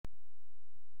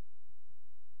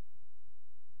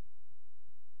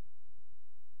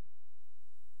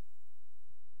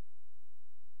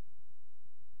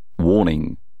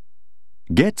warning.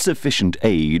 Get sufficient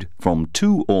aid from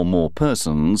 2 or more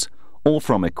persons or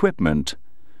from equipment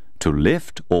to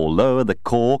lift or lower the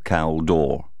core cowl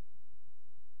door.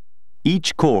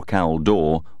 Each core cowl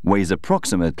door weighs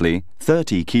approximately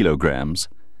 30 kilograms,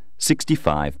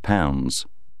 65 pounds.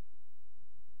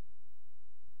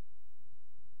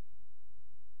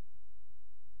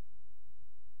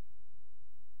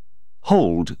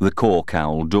 Hold the core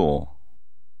cowl door.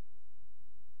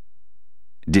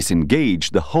 Disengage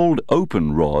the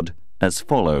hold-open rod as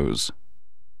follows.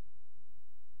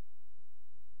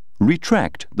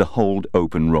 Retract the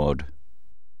hold-open rod.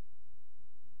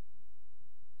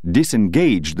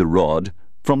 Disengage the rod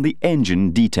from the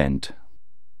engine detent.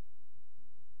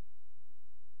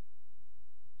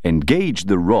 Engage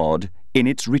the rod in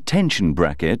its retention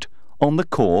bracket on the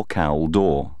core cowl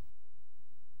door.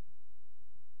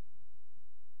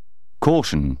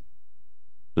 Caution: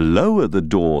 lower the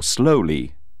door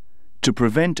slowly to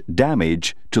prevent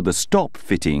damage to the stop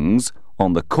fittings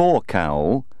on the core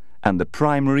cowl and the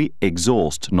primary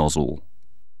exhaust nozzle.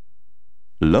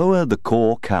 Lower the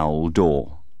core cowl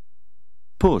door.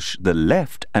 Push the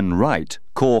left and right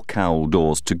core cowl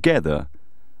doors together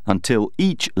until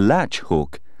each latch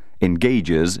hook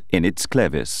engages in its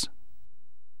clevis.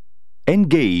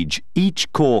 Engage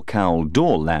each core cowl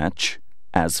door latch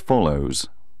as follows.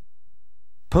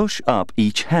 Push up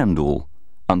each handle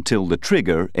until the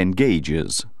trigger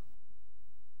engages.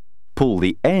 Pull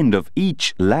the end of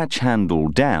each latch handle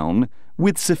down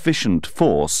with sufficient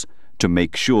force to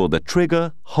make sure the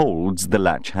trigger holds the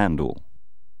latch handle.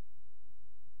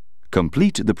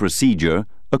 Complete the procedure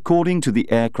according to the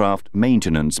aircraft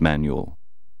maintenance manual.